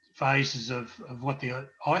addictive phases of what the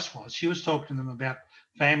ice was. She was talking to them about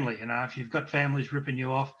family. If you've got families ripping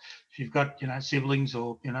you off, if you've got siblings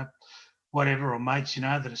or whatever, or mates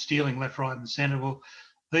that are stealing left, right, and centre, well,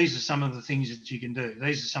 these are some of the things that you can do.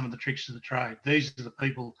 These are some of the tricks of the trade. These are the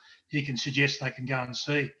people you can suggest they can go and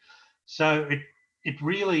see. So it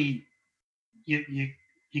really you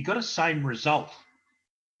got the same result,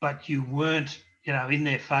 but you weren't in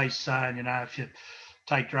their face saying if you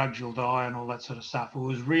take drugs you'll die and all that sort of stuff. It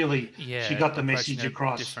was really she got the message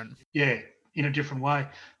across. Different. Yeah. In a different way.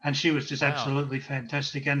 And she was just absolutely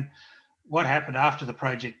fantastic. And what happened after the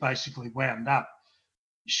project basically wound up,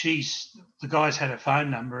 the guys had her phone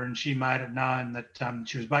number, and she made it known that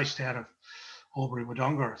she was based out of Albury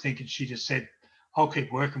Wodonga, I think, and she just said, "I'll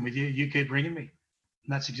keep working with you. You keep ringing me."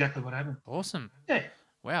 And that's exactly what happened. Awesome. Yeah.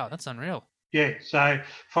 Wow, that's unreal. Yeah. So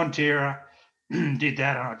Fonterra did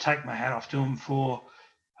that, and I take my hat off to them for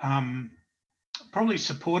probably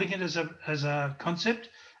supporting it as a concept,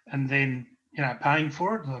 and then paying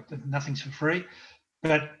for it. Like, nothing's for free,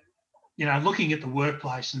 but looking at the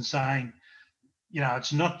workplace and saying,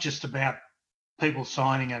 it's not just about people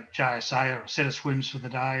signing a JSA or a set of swims for the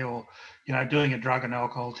day, or doing a drug and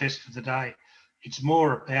alcohol test for the day. It's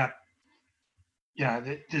more about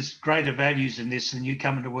there's greater values in this than you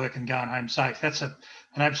coming to work and going home safe. That's an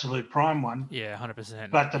absolute prime one. Yeah,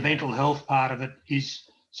 100%. But the mental health part of it is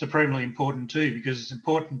supremely important too, because it's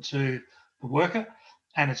important to the worker,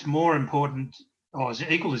 and it's more important, or is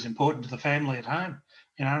equal as important, to the family at home.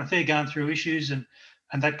 And if they're going through issues, and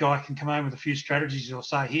that guy can come home with a few strategies, or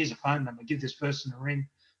say, "Here's a phone number, give this person a ring."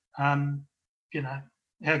 How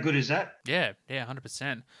good is that? Yeah,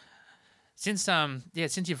 100%. Since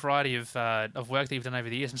your variety of work that you've done over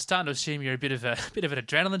the years, I'm starting to assume you're a bit of an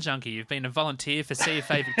adrenaline junkie. You've been a volunteer for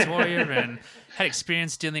CFA Victoria and had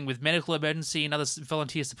experience dealing with medical emergency and other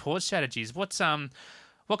volunteer support strategies. What kind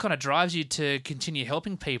of drives you to continue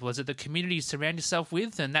helping people? Is it the community you surround yourself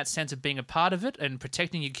with, and that sense of being a part of it and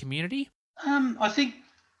protecting your community? I think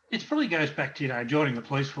it probably goes back to joining the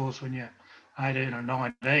police force when you're 18 or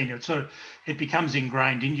 19. It becomes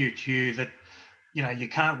ingrained in you that you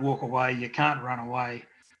can't walk away, you can't run away.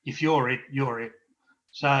 If you're it, you're it.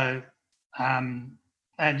 So,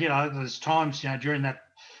 there's times during that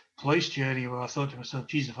police journey where I thought to myself,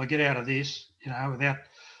 geez, if I get out of this, if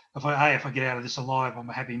I get out of this alive, I'm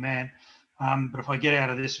a happy man. But if I get out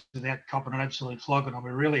of this without copping an absolute flogging, I'm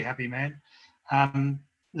a really happy man.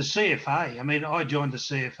 The CFA, I joined the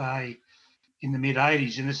CFA in the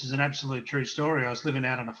mid-'80s, and this is an absolute true story. I was living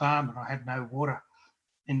out on a farm and I had no water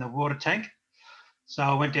in the water tank. So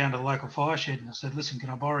I went down to the local fire shed and I said, "Listen, can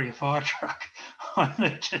I borrow your fire truck? I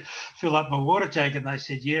need to fill up my water tank." And they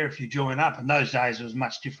said, "Yeah, if you join up." In those days, it was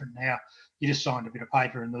much different now. You just signed a bit of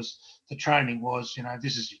paper, and the training was,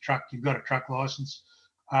 this is your truck. You've got a truck license.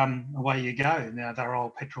 Away you go. Now, they're all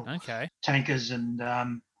petrol tankers,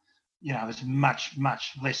 and, it's much,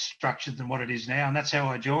 much less structured than what it is now. And that's how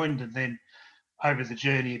I joined. And then over the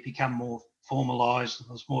journey, it became more formalised.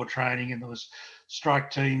 There was more training, and there was strike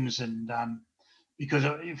teams, and because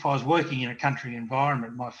if I was working in a country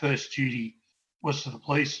environment, my first duty was to the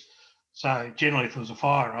police. So generally, if there was a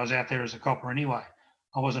fire, I was out there as a copper anyway.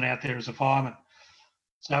 I wasn't out there as a fireman.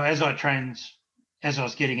 So as I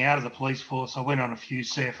was getting out of the police force, I went on a few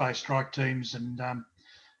CFA strike teams, and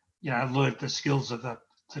learnt the skills of the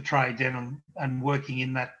trade then, and working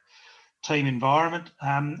in that team environment.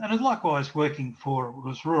 And likewise working it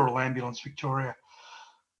was Rural Ambulance Victoria.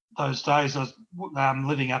 Those days I was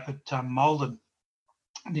living up at Malden,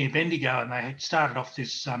 near Bendigo, and they had started off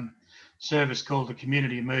this service called the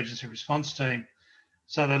Community Emergency Response Team.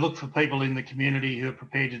 So they look for people in the community who are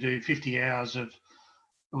prepared to do 50 hours of,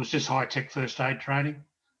 it was just high-tech first aid training.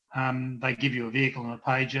 They give you a vehicle and a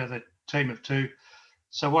pager, the team of two.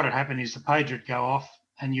 So what had happened is the pager would go off,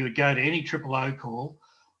 and you would go to any 000 call,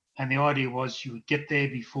 and the idea was you would get there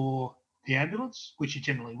before the ambulance, which you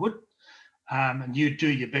generally would, and you'd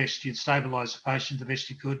do your best. You'd stabilise the patient the best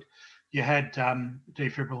you could. You had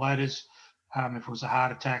defibrillators if it was a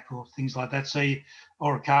heart attack or things like that.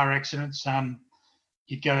 Or a car accident,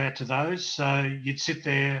 you'd go out to those. So you'd sit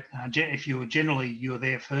there. If you were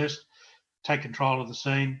there first, take control of the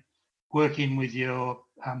scene, work in with your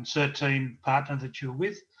CERT team partner that you're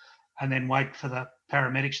with, and then wait for the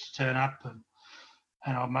paramedics to turn up.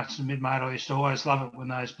 And I must admit, mate, I used to always love it when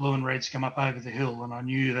those blue and reds come up over the hill, and I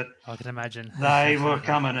knew that I can imagine they were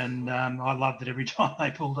coming, and I loved it every time they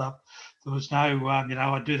pulled up. There was no,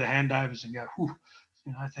 I'd do the handovers and go, whew,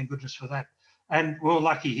 thank goodness for that. And we're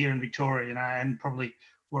lucky here in Victoria, and probably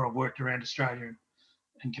where I've worked around Australia,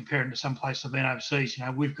 and comparing to some places I've been overseas,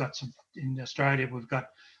 we've got in Australia, we've got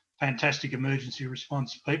fantastic emergency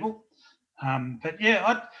response people. But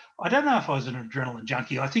yeah, I don't know if I was an adrenaline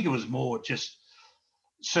junkie. I think it was more just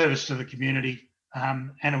service to the community,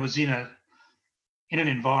 and it was in an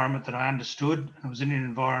environment that I understood, and it was in an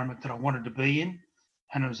environment that I wanted to be in,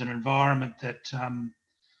 and it was an environment that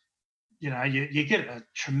you get a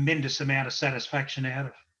tremendous amount of satisfaction out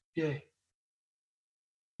of. Yeah.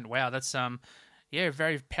 Wow, that's a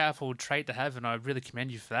very powerful trait to have, and I really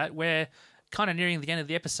commend you for that. We're kind of nearing the end of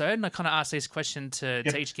the episode, and I kind of ask this question to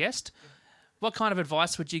each guest. What kind of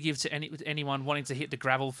advice would you give to anyone wanting to hit the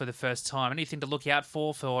gravel for the first time? Anything to look out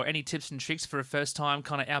for any tips and tricks for a first-time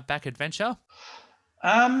kind of outback adventure?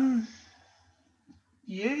 Yeah,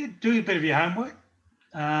 do a bit of your homework.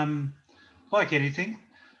 Like anything,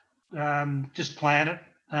 just plan it.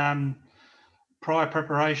 Prior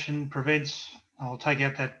preparation prevents, I'll take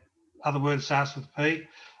out that other word that starts with P,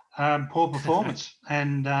 poor performance.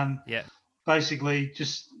 And Yeah. basically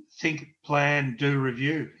just think, plan, do,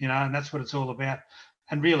 review, and that's what it's all about.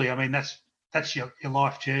 And really, I mean, that's your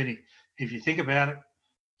life journey. If you think about it,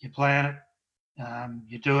 you plan it,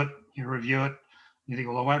 you do it, you review it, you think,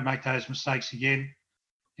 well, I won't make those mistakes again.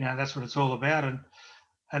 That's what it's all about.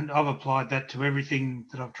 And I've applied that to everything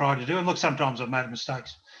that I've tried to do. And look, sometimes I've made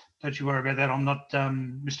mistakes. Don't you worry about that. I'm not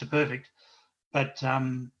Mr. Perfect. But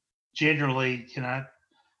generally, if I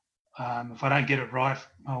don't get it right,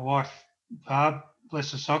 my wife, Barb,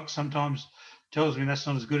 bless her socks, sometimes tells me that's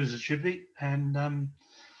not as good as it should be. And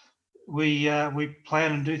we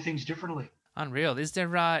plan and do things differently. Unreal. Is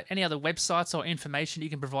there any other websites or information you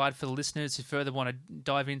can provide for the listeners who further want to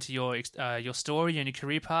dive into your story and your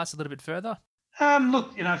career paths a little bit further?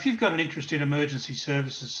 Look, if you've got an interest in emergency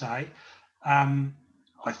services, say,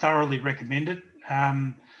 I thoroughly recommend it.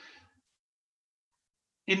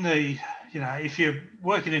 If you're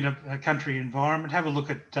working in a country environment, have a look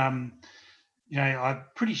at, I'm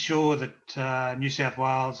pretty sure that New South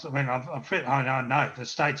Wales, I know the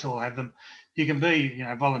states all have them. You can be,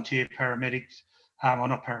 volunteer paramedics, or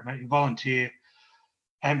not paramedic, volunteer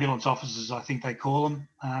ambulance officers, I think they call them.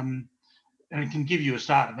 And it can give you a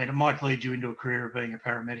start. I mean, it might lead you into a career of being a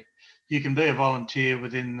paramedic. You can be a volunteer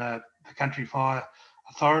within the country fire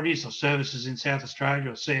authorities or services in South Australia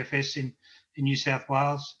or CFS in New South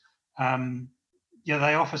Wales.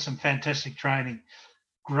 They offer some fantastic training,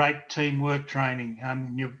 great teamwork training.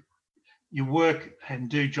 You work and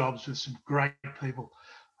do jobs with some great people.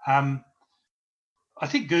 I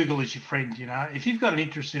think Google is your friend. If you've got an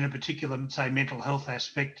interest in a particular, say, mental health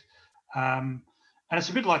aspect, and it's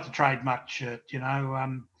a bit like the trademark shirt,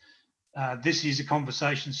 this is a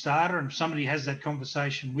conversation starter. And if somebody has that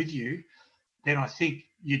conversation with you, then I think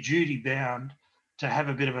you're duty bound to have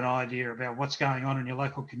a bit of an idea about what's going on in your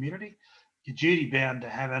local community. You're duty bound to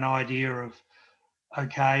have an idea of,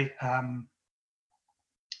 okay,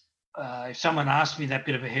 if someone asks me that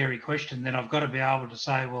bit of a hairy question, then I've got to be able to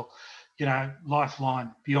say, well,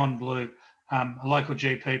 Lifeline, Beyond Blue, a local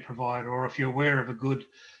GP provider, or if you're aware of a good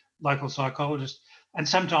local psychologist. And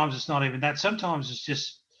sometimes it's not even that. Sometimes it's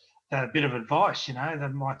just a bit of advice, they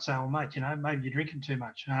might say, well, mate, maybe you're drinking too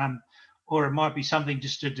much. Or it might be something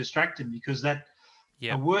just to distract them, because the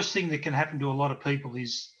worst thing that can happen to a lot of people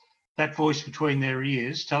is that voice between their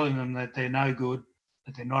ears telling them that they're no good,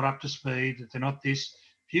 that they're not up to speed, that they're not this.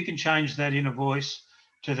 If you can change that inner voice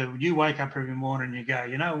to you wake up every morning and you go,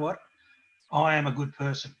 you know what? I am a good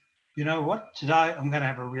person. You know what? Today I'm going to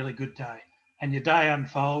have a really good day. And your day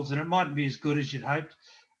unfolds, and it mightn't be as good as you'd hoped,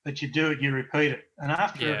 but you do it and you repeat it. And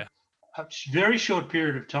after a very short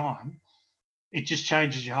period of time, it just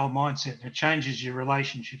changes your whole mindset. It changes your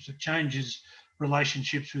relationships. It changes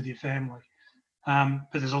relationships with your family.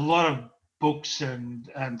 But there's a lot of books and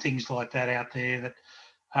things like that out there that,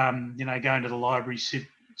 go into the library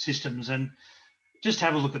systems and just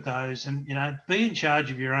have a look at those and, be in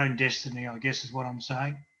charge of your own destiny, I guess is what I'm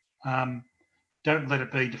saying. Don't let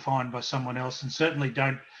it be defined by someone else, and certainly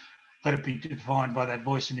don't let it be defined by that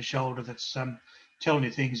voice in your shoulder that's telling you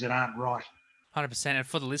things that aren't right. 100%. And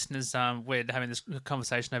for the listeners, we're having this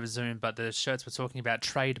conversation over Zoom, but the shirts we're talking about,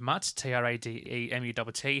 Trade Mutt,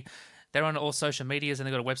 TradeMutt. They're on all social medias, and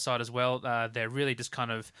they've got a website as well. They're really just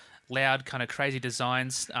kind of loud, kind of crazy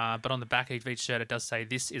designs, but on the back of each shirt it does say,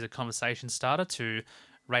 this is a conversation starter to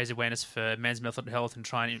raise awareness for men's mental health and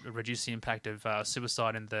try and reduce the impact of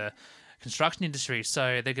suicide in the construction industry.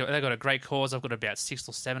 So they've got a great cause. I've got about 6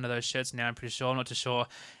 or 7 of those shirts now, I'm pretty sure. I'm not too sure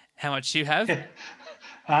how much you have.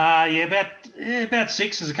 About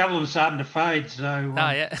 6. There's a couple of them starting to fade. So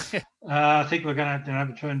I think we're going to,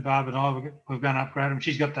 between Barb and I, we're going to upgrade them.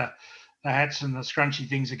 She's got the hats and the scrunchy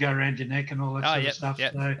things that go around your neck and all that sort of stuff.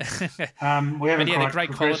 Yep. So we haven't they're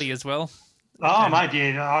great quality as well. Oh, mate,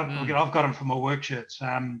 yeah. I've got them for my work shirts.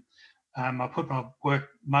 I put my work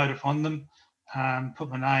motive on them,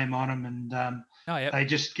 put my name on them, and they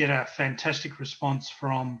just get a fantastic response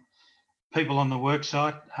from people on the work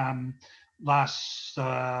site. Last year,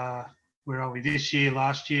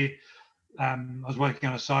 I was working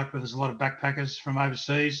on a site where there's a lot of backpackers from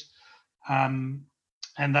overseas,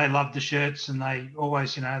 and they loved the shirts, and they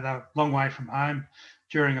always, they're a long way from home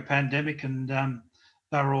during a pandemic, and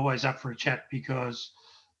they were always up for a chat because,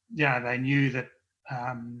 they knew that,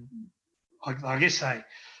 I guess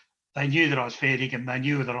they knew that I was fair dinkum, and they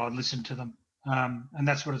knew that I'd listen to them. And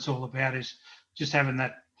that's what it's all about, is just having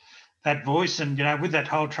that that voice. And, with that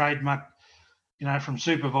whole trademark, from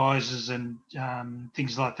supervisors and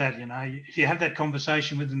things like that, if you have that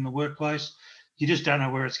conversation within the workplace, you just don't know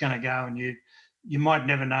where it's going to go. And you might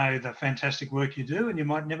never know the fantastic work you do, and you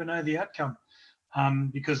might never know the outcome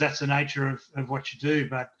because that's the nature of what you do.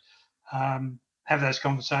 But have those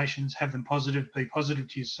conversations, have them positive, be positive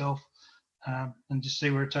to yourself, and just see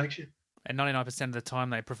where it takes you. And 99% of the time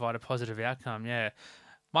they provide a positive outcome, yeah.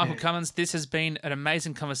 Michael Cummins, this has been an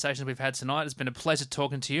amazing conversation we've had tonight. It's been a pleasure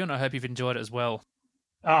talking to you, and I hope you've enjoyed it as well.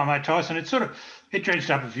 Oh, mate, Tyson, it dredged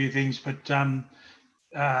up a few things, but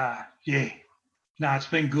it's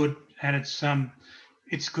been good, and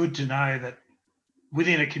it's good to know that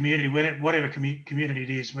within a community, whatever community it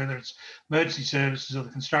is, whether it's emergency services or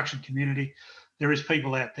the construction community, there is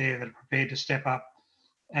people out there that are prepared to step up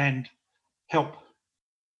and help.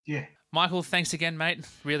 Yeah. Michael, thanks again, mate.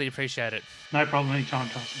 Really appreciate it. No problem. Anytime,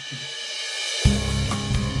 Tyson.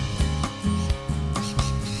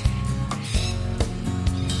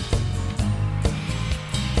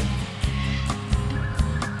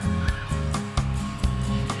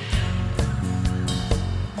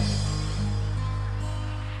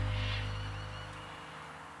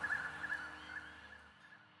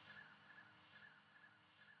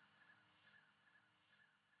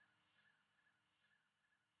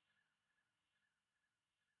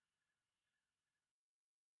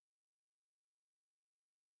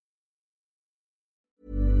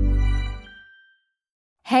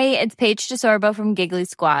 Hey, it's Paige DeSorbo from Giggly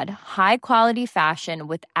Squad. High quality fashion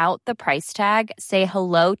without the price tag. Say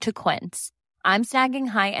hello to Quince. I'm snagging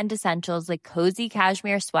high-end essentials like cozy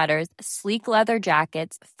cashmere sweaters, sleek leather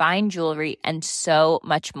jackets, fine jewelry, and so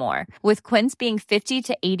much more. With Quince being 50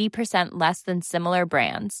 to 80% less than similar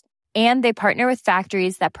brands. And they partner with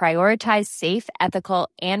factories that prioritize safe, ethical,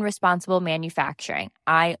 and responsible manufacturing.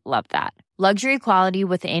 I love that. Luxury quality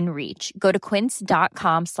within reach. Go to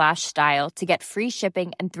quince.com/style to get free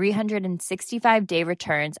shipping and 365-day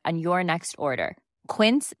returns on your next order.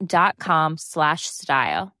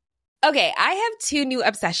 Quince.com/style. Okay, I have two new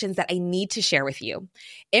obsessions that I need to share with you.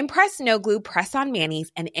 Impress No Glue Press-On Manis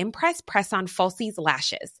and Impress Press-On Falsies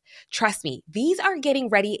Lashes. Trust me, these are getting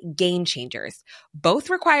ready game changers. Both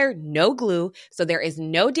require no glue, so there is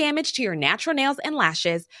no damage to your natural nails and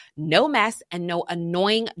lashes, no mess, and no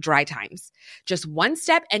annoying dry times. Just one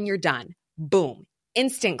step and you're done. Boom.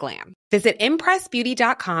 Instant glam. Visit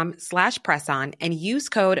impressbeauty.com/presson and use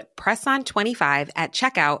code PRESSON25 at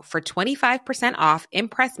checkout for 25% off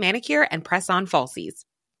Impress Manicure and Press-On Falsies.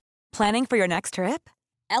 Planning for your next trip?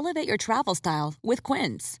 Elevate your travel style with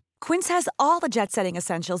Quince. Quince has all the jet-setting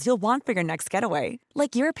essentials you'll want for your next getaway,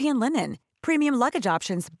 like European linen, premium luggage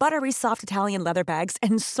options, buttery soft Italian leather bags,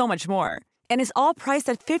 and so much more. And is all priced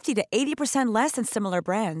at 50 to 80% less than similar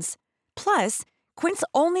brands. Plus, Quince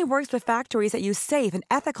only works with factories that use safe and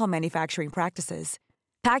ethical manufacturing practices.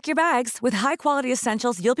 Pack your bags with high-quality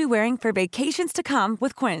essentials you'll be wearing for vacations to come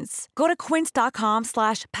with Quince. Go to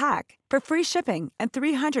quince.com/pack for free shipping and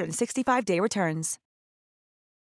 365-day returns.